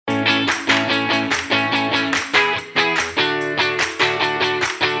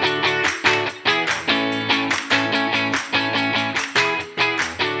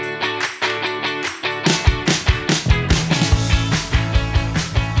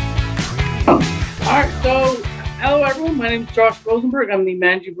everyone. My name is Josh Rosenberg. I'm the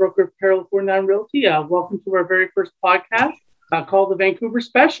managing broker of Parallel 49 Realty. Welcome to our very first podcast called the Vancouver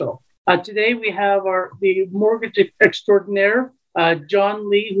Special. Today we have the mortgage extraordinaire, John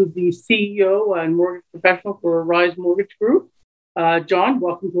Lee, who's the CEO and mortgage professional for Rise Mortgage Group. John,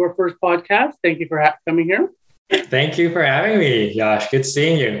 welcome to our first podcast. Thank you for coming here. Thank you for having me, Josh. Good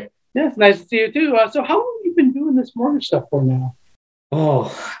seeing you. Yeah, it's nice to see you too. So how long have you been doing this mortgage stuff for now?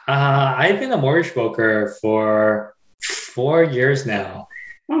 I've been a mortgage broker for 4 years now.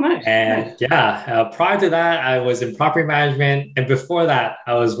 Oh, nice. And prior to that, I was in property management. And before that,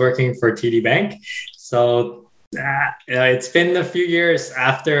 I was working for TD Bank. So it's been a few years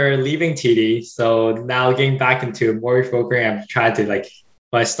after leaving TD. So now getting back into mortgage brokering, I'm trying to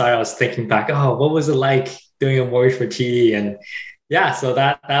when I started, I was thinking back, what was it like doing a mortgage for TD? And so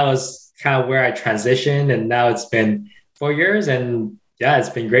that was kind of where I transitioned. And now it's been 4 years and it's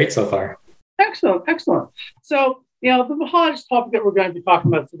been great so far. Excellent. So, the hottest topic that we're going to be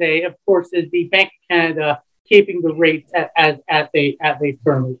talking about today, of course, is the Bank of Canada keeping the rates as they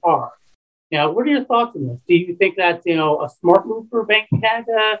currently are. What are your thoughts on this? Do you think that's, a smart move for Bank of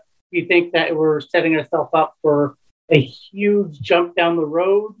Canada? Do you think that we're setting ourselves up for a huge jump down the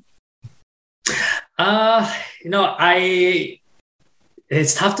road?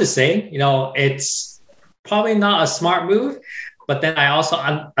 It's tough to say. It's probably not a smart move, but then I also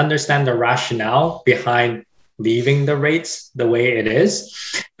understand the rationale behind leaving the rates the way it is,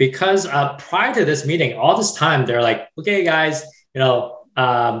 because prior to this meeting, all this time they're like, okay, guys, we're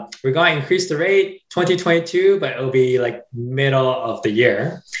going to increase the rate 2022, but it'll be middle of the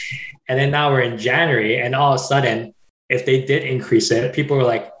year. And then now we're in January, and all of a sudden, if they did increase it, people were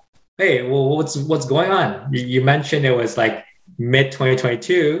like, hey, well, what's going on? You mentioned it was mid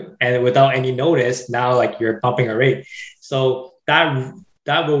 2022, and without any notice, now you're bumping a rate. So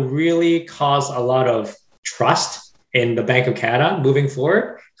that will really cause a lot of trust in the Bank of Canada moving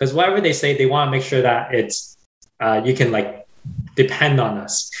forward, because whatever they say, they want to make sure that it's you can depend on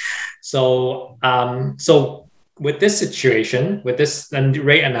us. So with this situation, with this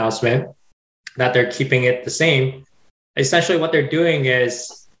rate announcement that they're keeping it the same, essentially what they're doing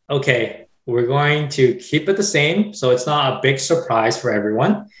is, okay, we're going to keep it the same, so it's not a big surprise for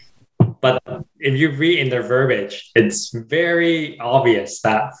everyone. But if you read in their verbiage, it's very obvious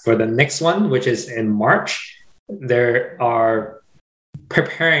that for the next one, which is in March, they are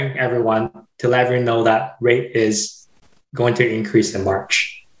preparing everyone to let everyone know that rate is going to increase in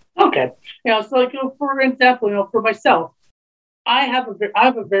March. Okay. For example, for myself, I have a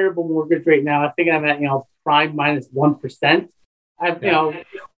variable mortgage right now. I think I'm at, prime minus 1%. I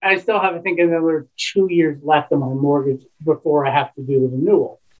still have, I think, another 2 years left on my mortgage before I have to do the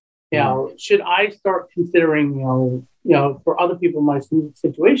renewal. Should I start considering, for other people in my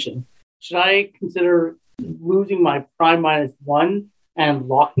situation, should I consider losing my prime minus 1 and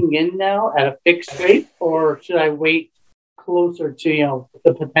locking in now at a fixed rate, or should I wait closer to,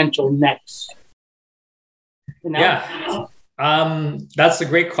 the potential next? That's a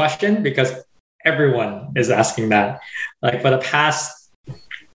great question, because everyone is asking that. For the past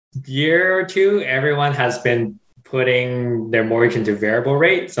year or two, everyone has been putting their mortgage into variable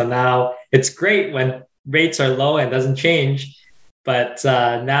rate. So now it's great when rates are low and doesn't change, but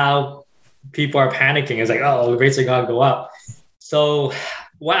now people are panicking. It's rates are going to go up. So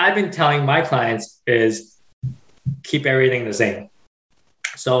what I've been telling my clients is keep everything the same.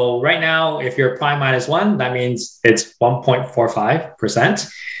 So right now, if you're prime minus 1, that means it's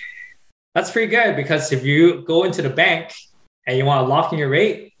 1.45%. That's pretty good, because if you go into the bank and you want to lock in your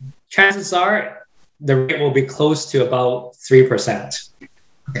rate, chances are the rate will be close to about 3%.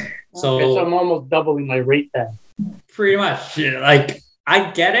 So I'm almost doubling my rate then. Pretty much. I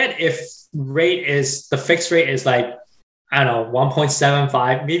get it if the fixed rate is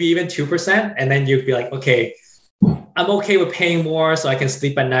 1.75, maybe even 2%. And then you'd be okay, I'm okay with paying more so I can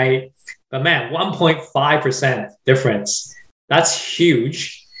sleep at night. But man, 1.5% difference, that's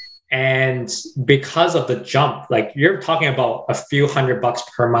huge. And because of the jump, you're talking about a few $100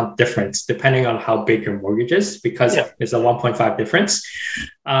 per month difference, depending on how big your mortgage is, because it's a 1.5 difference.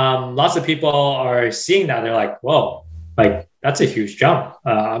 Lots of people are seeing that. They're like, whoa, that's a huge jump.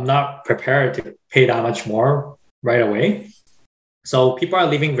 I'm not prepared to pay that much more right away. So people are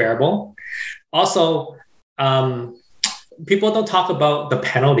leaving variable. Also, people don't talk about the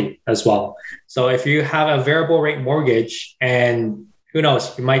penalty as well. So if you have a variable rate mortgage, and who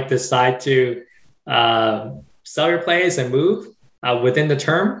knows, you might decide to sell your place and move within the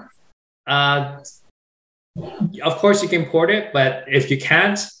term. Of course, you can port it, but if you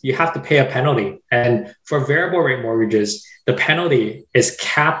can't, you have to pay a penalty. And for variable rate mortgages, the penalty is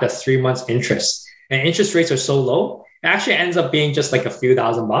capped at 3 months interest. and interest rates are so low, it actually ends up being just like a few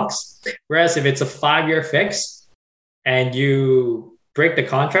 $1,000s. Whereas if it's a 5-year fix and you break the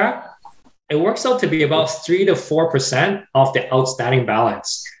contract, it works out to be about 3 to 4% of the outstanding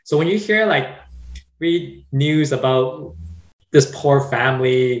balance. So when you hear read news about this poor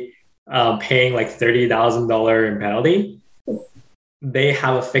family paying like $30,000 in penalty, they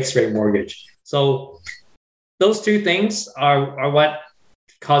have a fixed rate mortgage. So those two things are what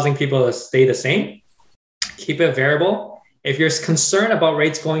causing people to stay the same. Keep it variable. If you're concerned about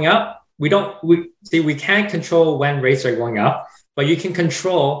rates going up, we can't control when rates are going up, but you can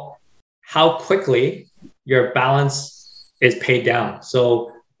control how quickly your balance is paid down.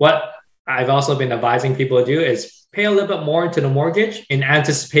 So what I've also been advising people to do is pay a little bit more into the mortgage in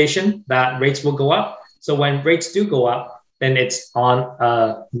anticipation that rates will go up. So when rates do go up, then it's on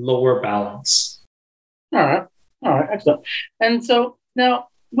a lower balance. All right, excellent. And so now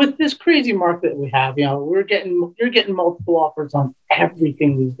with this crazy market that we have, you're getting multiple offers on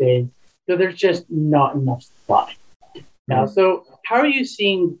everything these days. So there's just not enough supply. Now, so how are you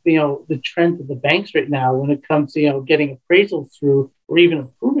seeing, the trends of the banks right now when it comes to, getting appraisals through or even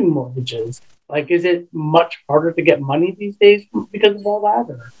approving mortgages? Like, is it much harder to get money these days because of all that?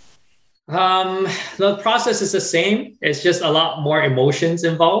 Or? The process is the same. It's just a lot more emotions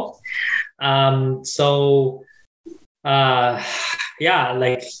involved.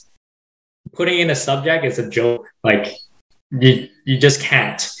 Like putting in a subject is a joke. Like you just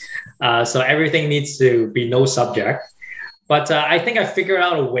can't. So everything needs to be no subject. But I think I figured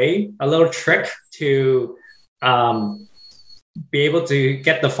out a little trick to be able to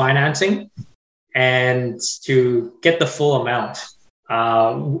get the financing and to get the full amount,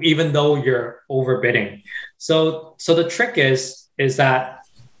 even though you're overbidding. So the trick is that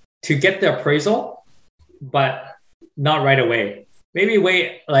to get the appraisal, but not right away. Maybe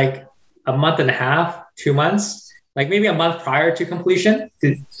wait like a month and a half, 2 months, like maybe a month prior to completion,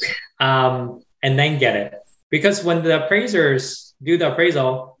 and then get it. Because when the appraisers do the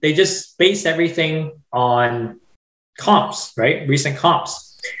appraisal, they just base everything on comps, right? Recent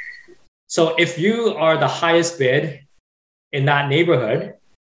comps. So if you are the highest bid in that neighborhood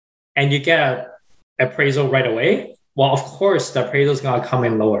and you get an appraisal right away, well, of course, the appraisal is going to come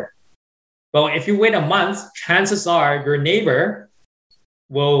in lower. But if you wait a month, chances are your neighbor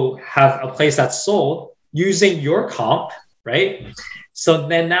will have a place that's sold using your comp, right? So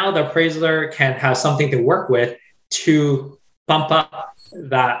then now the appraiser can have something to work with to bump up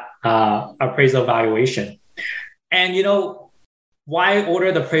that appraisal valuation. And why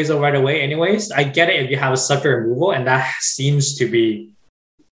order the appraisal right away anyways? I get it if you have a subject removal, and that seems to be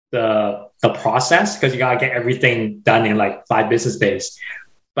the process because you got to get everything done in like 5 business days.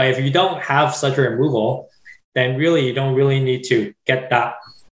 But if you don't have subject removal, then really you don't really need to get that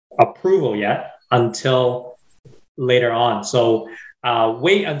approval yet until later on. So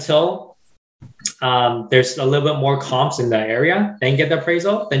wait until there's a little bit more comps in the area, then get the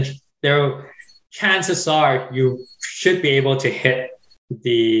appraisal. Then chances are you should be able to hit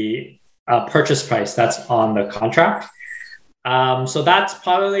the purchase price that's on the contract. So that's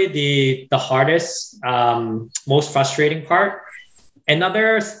probably the hardest, most frustrating part.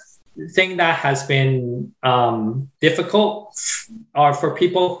 Another thing that has been difficult are for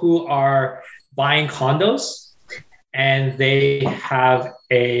people who are buying condos and they have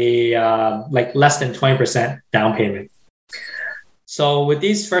a less than 20% down payment. So with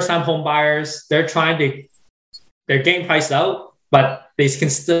these first-time home buyers, they're getting priced out, but they can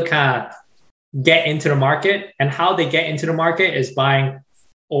still kind of get into the market. And how they get into the market is buying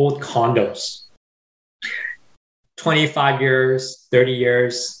old condos, 25 years, 30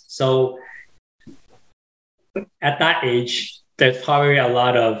 years. So at that age, there's probably a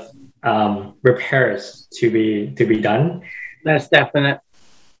lot of repairs to be done. That's definite.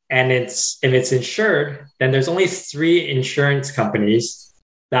 And if it's insured, then there's only 3 insurance companies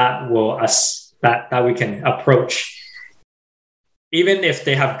that we can approach. Even if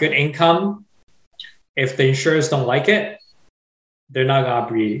they have good income, if the insurers don't like it, they're not going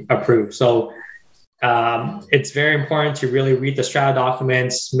to be approved. So it's very important to really read the strata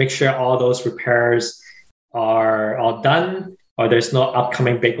documents, make sure all those repairs are all done, or there's no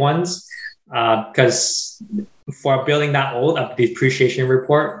upcoming big ones. Because for a building that old, a depreciation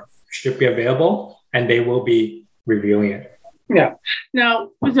report should be available, and they will be reviewing it. Yeah. Now,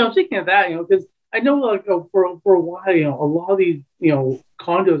 thinking of that, because I know like for a while, a lot of these,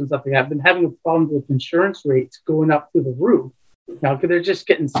 condos and stuff like that have been having a problem with insurance rates going up through the roof. Now, because they're just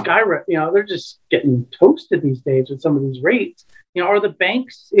getting they're just getting toasted these days with some of these rates. Are the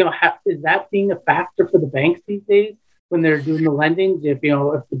banks, is that being a factor for the banks these days when they're doing the lendings? If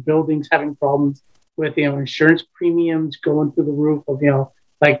the building's having problems with insurance premiums going through the roof of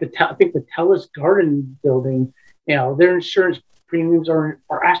like I think the Telus Garden building, their insurance premiums are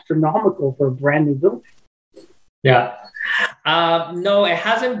astronomical for a brand new building. Yeah. No, it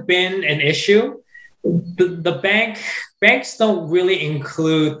hasn't been an issue. The banks don't really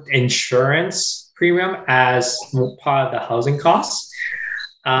include insurance premium as part of the housing costs.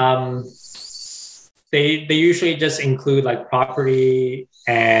 They usually just include like property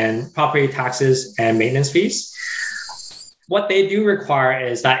taxes and maintenance fees. What they do require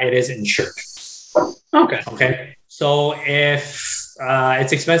is that it is insured. Okay. So if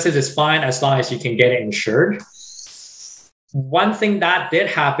it's expensive, it's fine as long as you can get it insured. One thing that did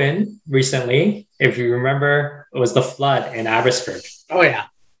happen recently, if you remember, was the flood in Abbotsford. Oh yeah.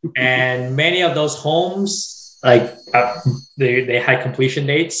 And many of those homes, like they had completion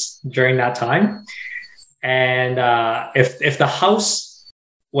dates during that time. And if the house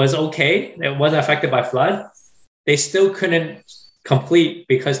was okay, it wasn't affected by flood, they still couldn't complete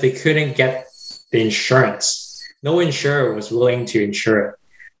because they couldn't get the insurance. No insurer was willing to insure it.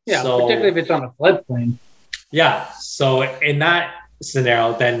 Yeah, so, particularly if it's on a floodplain. Yeah. So in that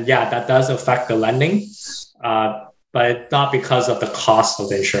scenario, then that does affect the lending, but not because of the cost of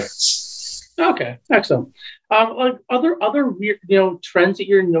the insurance. Okay, excellent. Like other weird, trends that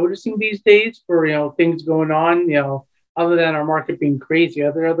you're noticing these days for things going on, other than our market being crazy,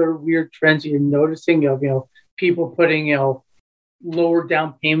 are there other weird trends that you're noticing of people putting lower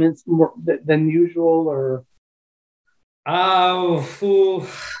down payments more than usual, or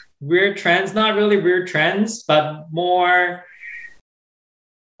weird trends? Not really weird trends, but more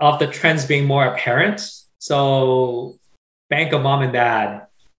of the trends being more apparent. So Bank of Mom and Dad,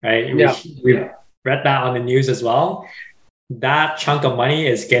 right? Yeah. We've read that on the news as well. That chunk of money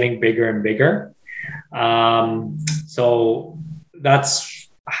is getting bigger and bigger. So that's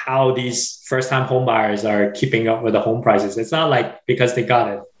how these first-time home buyers are keeping up with the home prices. It's not like because they got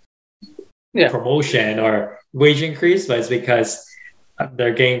a promotion or wage increase, but it's because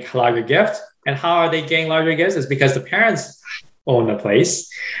they're getting a larger gift. And how are they getting larger gifts? It's because the parents own the place,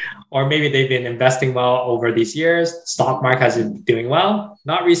 or maybe they've been investing well over these years. Stock market has been doing well,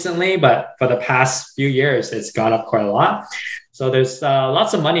 not recently, but for the past few years, it's gone up quite a lot. So there's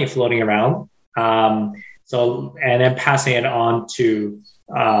lots of money floating around. And then passing it on to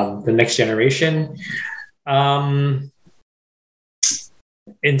the next generation. In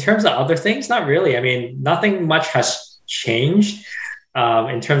terms of other things, not really. I mean, nothing much has changed.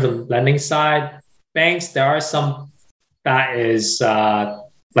 In terms of lending side, banks, there are some that is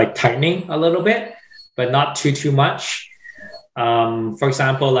like tightening a little bit, but not too much. For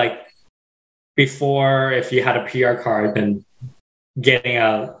example, like before, if you had a PR card, then getting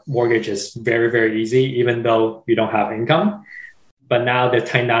a mortgage is very, very easy, even though you don't have income. But now they've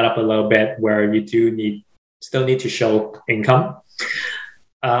tightened that up a little bit where you still need to show income.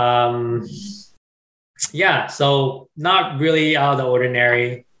 So not really out of the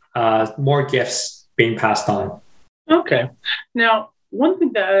ordinary, more gifts being passed on. Okay. Now, one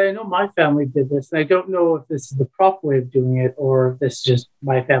thing that I know my family did this, and I don't know if this is the proper way of doing it or if this is just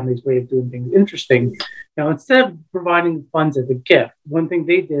my family's way of doing things interesting. Now, instead of providing funds as a gift, one thing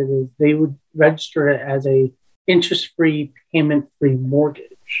they did is they would register it as a interest-free, payment-free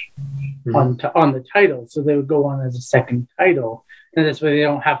mortgage on the title. So they would go on as a second title. And this way they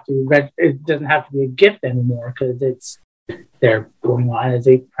don't have to, it doesn't have to be a gift anymore because they're going on as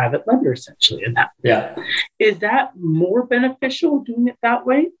a private lender essentially in that. Yeah. Is that more beneficial doing it that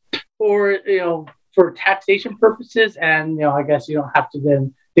way? Or, for taxation purposes, and, I guess you don't have to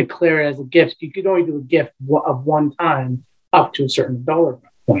then declare it as a gift. You could only do a gift of one time up to a certain dollar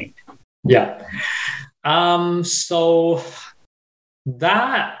point. Yeah. So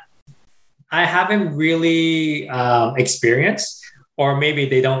that I haven't really experienced, or maybe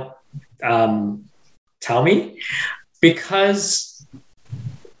they don't tell me, because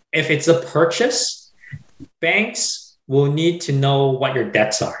if it's a purchase, banks will need to know what your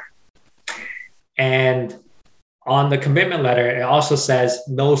debts are. And on the commitment letter, it also says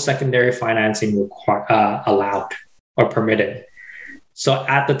no secondary financing allowed or permitted. So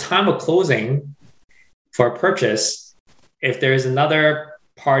at the time of closing for a purchase, if there's another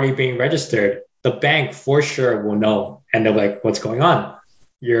party being registered, the bank for sure will know. And they're like, what's going on?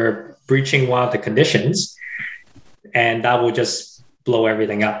 You're breaching one of the conditions. And that will just blow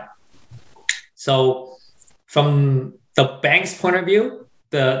everything up. So from the bank's point of view,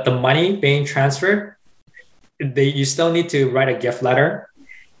 the money being transferred, you still need to write a gift letter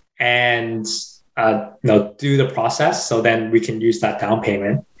and do the process. So then we can use that down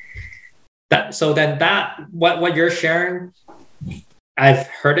payment. What you're sharing I've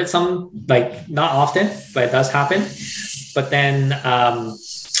heard it some, like not often, but it does happen. But then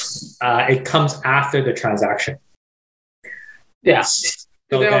it comes after the transaction. Yeah.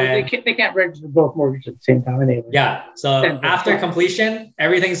 So they can't register both mortgages at the same time anyway. Yeah. So after completion,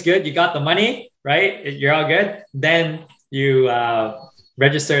 everything's good. You got the money, right? You're all good. Then you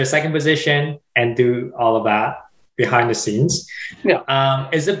register a second position and do all of that behind the scenes. Yeah.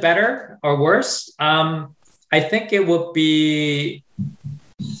 Is it better or worse? I think it would be,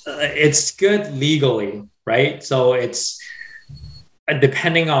 it's good legally, right? So it's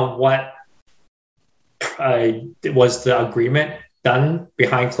depending on what was the agreement done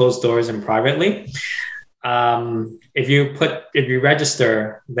behind closed doors and privately. If you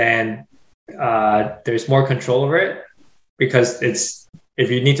register, then there's more control over it, because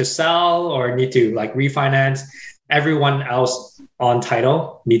if you need to sell or need to like refinance, everyone else on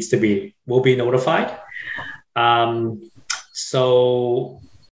title will be notified. So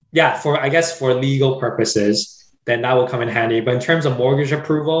yeah, for legal purposes, then that will come in handy. But in terms of mortgage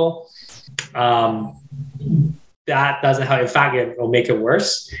approval, that doesn't help. In fact, it will make it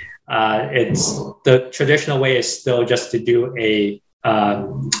worse. It's the traditional way is still just to do a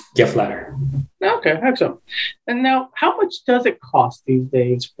gift letter. Okay, excellent. And now, how much does it cost these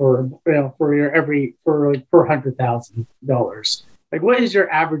days for per $100,000? Like, what is your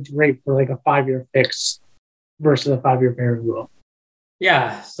average rate for like a 5-year fix versus a 5-year variable?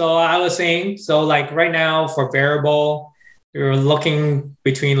 Yeah, so I was saying, so like right now for variable, you're looking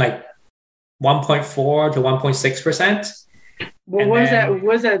between like 1.4 to 1.6%. Well, what does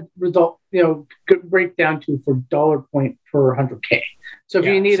that result, break down to for dollar point per 100K? So if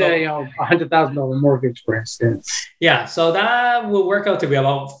you need a $100,000 mortgage, for instance. Yeah, so that will work out to be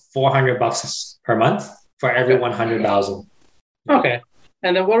about $400 per month for every 100,000. Okay.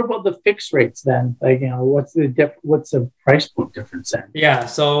 And then what about the fixed rates then? Like, what's the price point difference then? Yeah,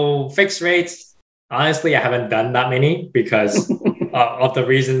 so fixed rates, honestly, I haven't done that many because of the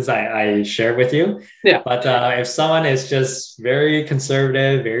reasons I shared with you. Yeah. But if someone is just very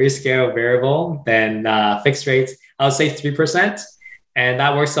conservative, very scared of variable, then fixed rates, I would say 3%. And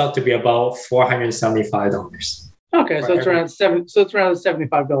that works out to be about $475. Okay, so it's around a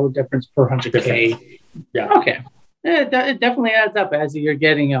 $75 difference per 100K. Yeah. Okay. It definitely adds up as you're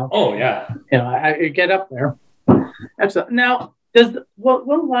getting out. Oh yeah. You get up there. Absolutely. Now,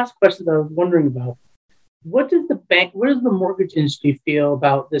 one last question that I was wondering about: what does the mortgage industry feel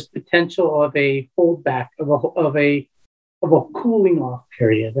about this potential of a holdback of a cooling off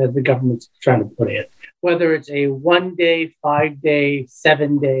period, as the government's trying to put it? Whether it's a 1 day, 5 day,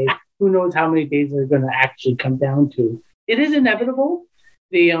 7 day, who knows how many days they're going to actually come down to? It is inevitable.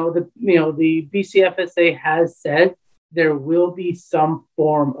 The BCFSA has said there will be some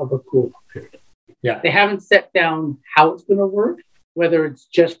form of a cool off period. Yeah. They haven't set down how it's going to work, whether it's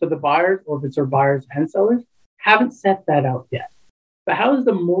just for the buyers or if it's for buyers and sellers. Haven't set that out yet. But how does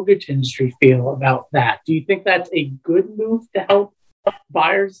the mortgage industry feel about that? Do you think that's a good move to help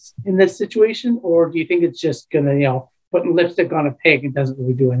buyers in this situation, or do you think it's just going to, put lipstick on a pig and doesn't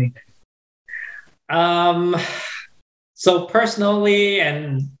really do anything? So personally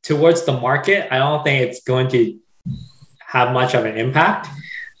and towards the market, I don't think it's going to have much of an impact.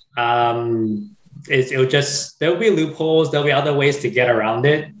 There'll be loopholes, there'll be other ways to get around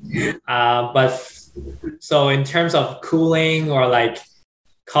it. But so in terms of cooling or like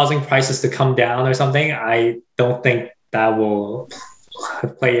causing prices to come down or something, I don't think that will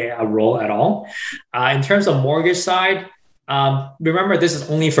play a role at all. In terms of mortgage side, remember this is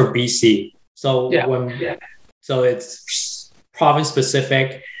only for BC. So So it's province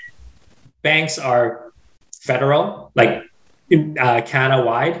specific. Banks are federal, like Canada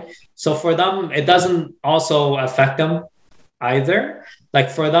wide. So for them, it doesn't also affect them either.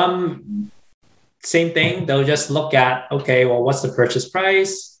 Like for them, same thing. They'll just look at, okay, well, what's the purchase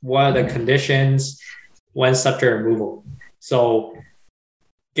price? What are the conditions? When's subject removal? So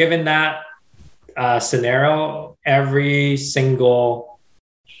given that scenario, every single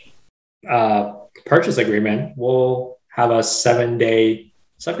purchase agreement will have a 7-day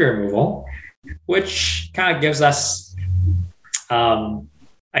subject removal, which kind of gives us, a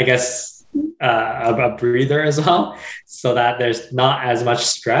breather as well, so that there's not as much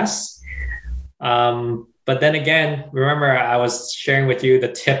stress. But then again, remember I was sharing with you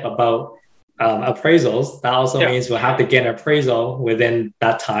the tip about appraisals. That also means we'll have to get an appraisal within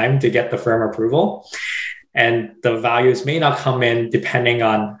that time to get the firm approval. And the values may not come in depending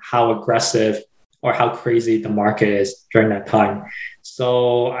on how aggressive or how crazy the market is during that time.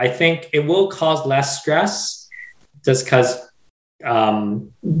 So I think it will cause less stress just because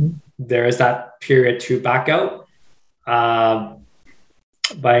there is that period to back out.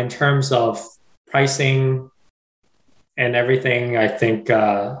 But in terms of pricing and everything, I think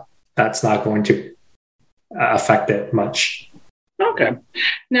that's not going to affect it much. Okay.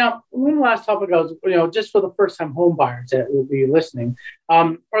 Now, one last topic I was, just for the first-time home buyers that will be listening,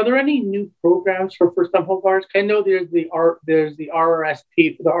 are there any new programs for first-time home buyers? I know there's the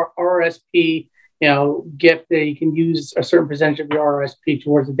RRSP, gift that you can use a certain percentage of your RRSP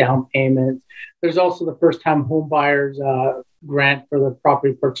towards the down payment. There's also the first-time home buyers grant for the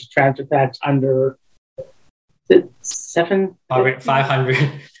property purchase transfer tax under 500.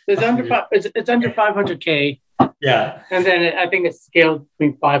 It's under 500K. Yeah. And then I think it's scaled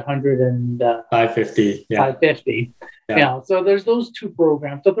between 500 and 550. Yeah. 550. Yeah. So there's those two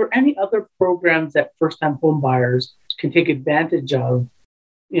programs. So are there any other programs that first-time home buyers can take advantage of,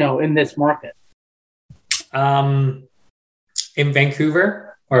 in this market? In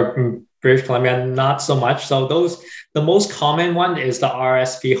Vancouver or British Columbia, not so much. So the most common one is the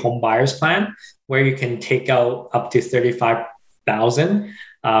RSP Home Buyers Plan, where you can take out up to 35,000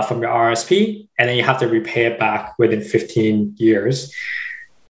 from your RSP, and then you have to repay it back within 15 years.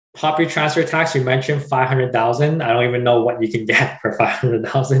 Property transfer tax, you mentioned 500,000. I don't even know what you can get for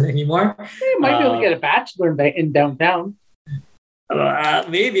 500,000 anymore. You might be able to get a bachelor in downtown.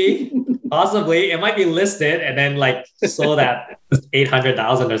 Maybe, possibly. It might be listed and then sold at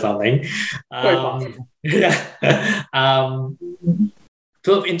 800,000 or something. Yeah.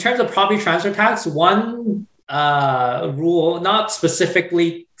 So in terms of property transfer tax, one rule, not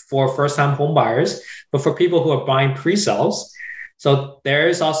specifically for first-time home buyers, but for people who are buying pre-sales. So there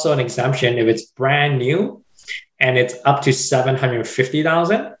is also an exemption if it's brand new and it's up to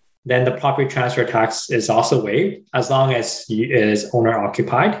 750,000. Then the property transfer tax is also waived as long as it is owner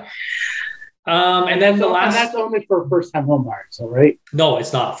occupied. And then and that's only for first-time home buyers, right? No,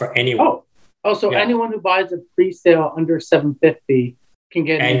 it's not for anyone. So anyone who buys a pre-sale under 750 can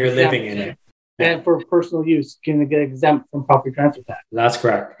get and you're living in it. And for personal use, can get exempt from property transfer tax. That's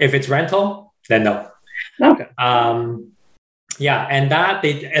correct. If it's rental, then no. Okay. And that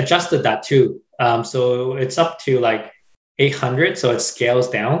they adjusted that too. So it's up to 800, so it scales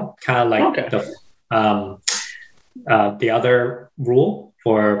down, kind of the other rule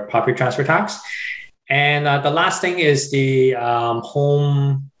for property transfer tax. And the last thing is the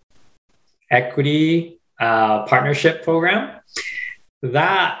home equity partnership program.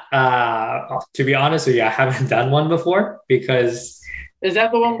 That, to be honest with you, I haven't done one before because. Is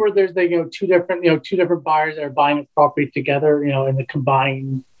that the one where there's two different buyers that are buying a property together, in the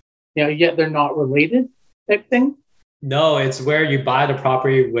combined, yet they're not related type thing? No, it's where you buy the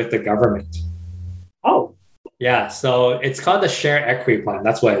property with the government. Oh. Yeah. So it's called the share equity plan.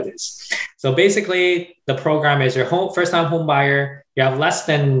 That's what it is. So basically, the program is your first-time home buyer. You have less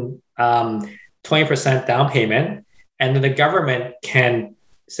than 20% down payment. And then the government can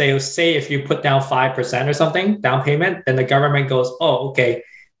say if you put down 5% or something down payment, then the government goes, oh, okay,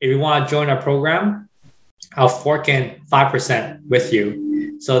 if you want to join our program, I'll fork in 5% with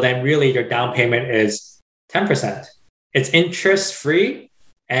you. So then really your down payment is 10%. It's interest-free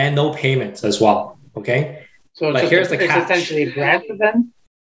and no payments as well, okay? So here's the catch. It's essentially a grant then?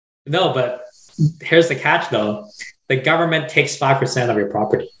 No, but here's the catch though. The government takes 5% of your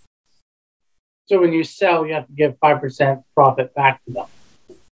property. So when you sell, you have to give 5% profit back to them.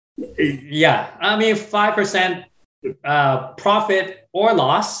 Yeah. I mean, 5% profit or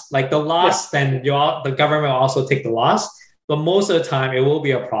loss. The loss, then the government will also take the loss. But most of the time, it will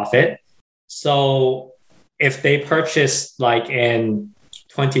be a profit. So if they purchase in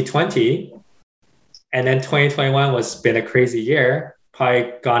 2020, and then 2021 been a crazy year,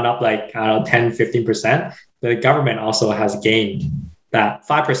 probably gone up 10, 15%, the government also has gained that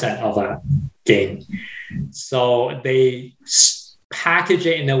 5% of that gain. So they package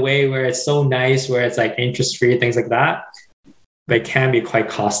it in a way where it's so nice, where it's interest-free, things like that. They can be quite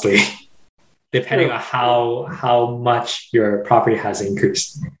costly depending on how much your property has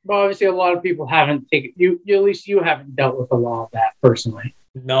increased. Well, obviously a lot of people haven't taken, at least you haven't dealt with a lot of that personally.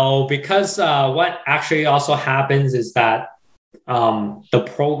 No, because what actually also happens is that the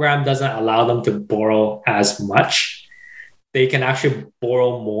program doesn't allow them to borrow as much. They can actually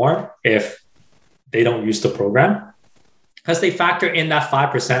borrow more if they don't use the program, because they factor in that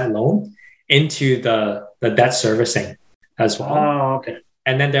 5% loan into the debt servicing as well. Oh, okay.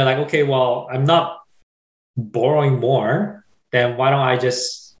 And then they're like, okay, well, I'm not borrowing more. Then why don't I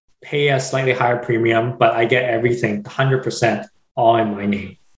just pay a slightly higher premium, but I get everything 100% all in my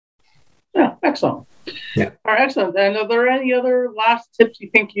name. Yeah, excellent. Yeah. All right, excellent. And are there any other last tips you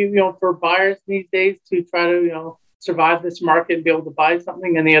think for buyers these days to try to survive this market and be able to buy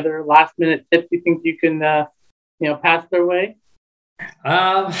something? Any other last minute tips you think you can pass their way?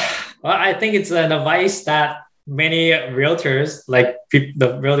 Um, well, I think it's an advice that many realtors, like the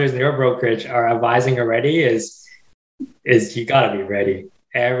realtors in your brokerage, are advising already. Is you gotta be ready.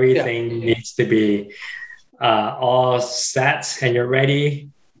 Yeah. Everything needs to be all set, and you're ready.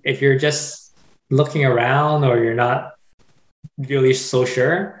 If you're just looking around or you're not really so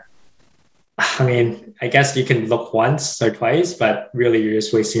sure, I mean, I guess you can look once or twice, but really you're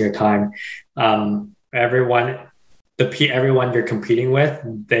just wasting your time. Everyone, everyone you're competing with,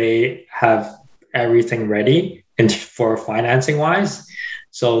 they have everything ready and for financing wise.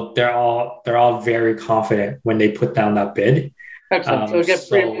 So they're all very confident when they put down that bid. Excellent. So get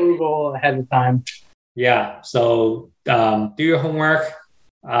pre-approval ahead of time. Yeah. So do your homework.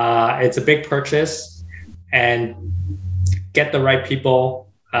 It's a big purchase, and get the right people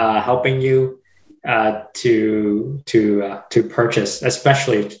helping you to purchase,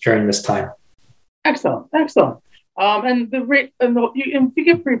 especially during this time. Excellent. And the rate, if you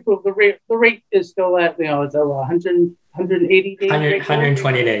get pre-approved, the rate is still at, it's a 180 days.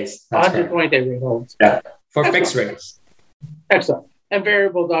 120 days. That's 120 day rate holds. Yeah. For Excellent. fixed rates. Excellent. And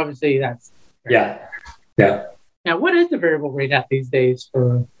variables, obviously, that's. Yeah. Now, what is the variable rate at these days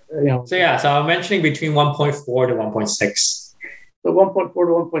for, So I'm mentioning between 1.4 to 1.6. So 1.4 to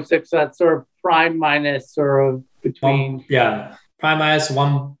 1.6, so that's sort of prime minus sort of between. Prime minus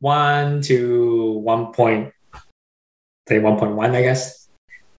 1 to 1. Say 1.1, I guess.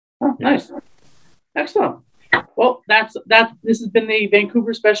 Oh, nice. Excellent. Well, this has been the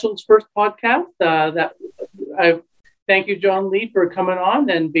Vancouver Specials first podcast. That I thank you, John Lee, for coming on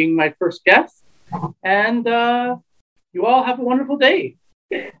and being my first guest. And you all have a wonderful day.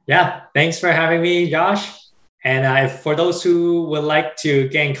 Yeah, thanks for having me, Josh. And for those who would like to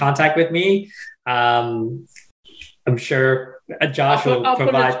get in contact with me, I'm sure Josh will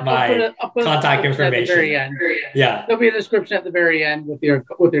provide my contact information at the very end. Yeah, there'll be a description at the very end with your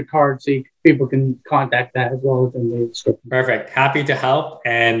card, so people can contact that as well as in the description. Perfect. Happy to help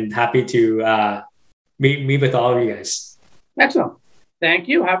and happy to meet with all of you guys. Excellent. Thank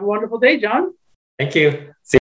you. Have a wonderful day, John. Thank you.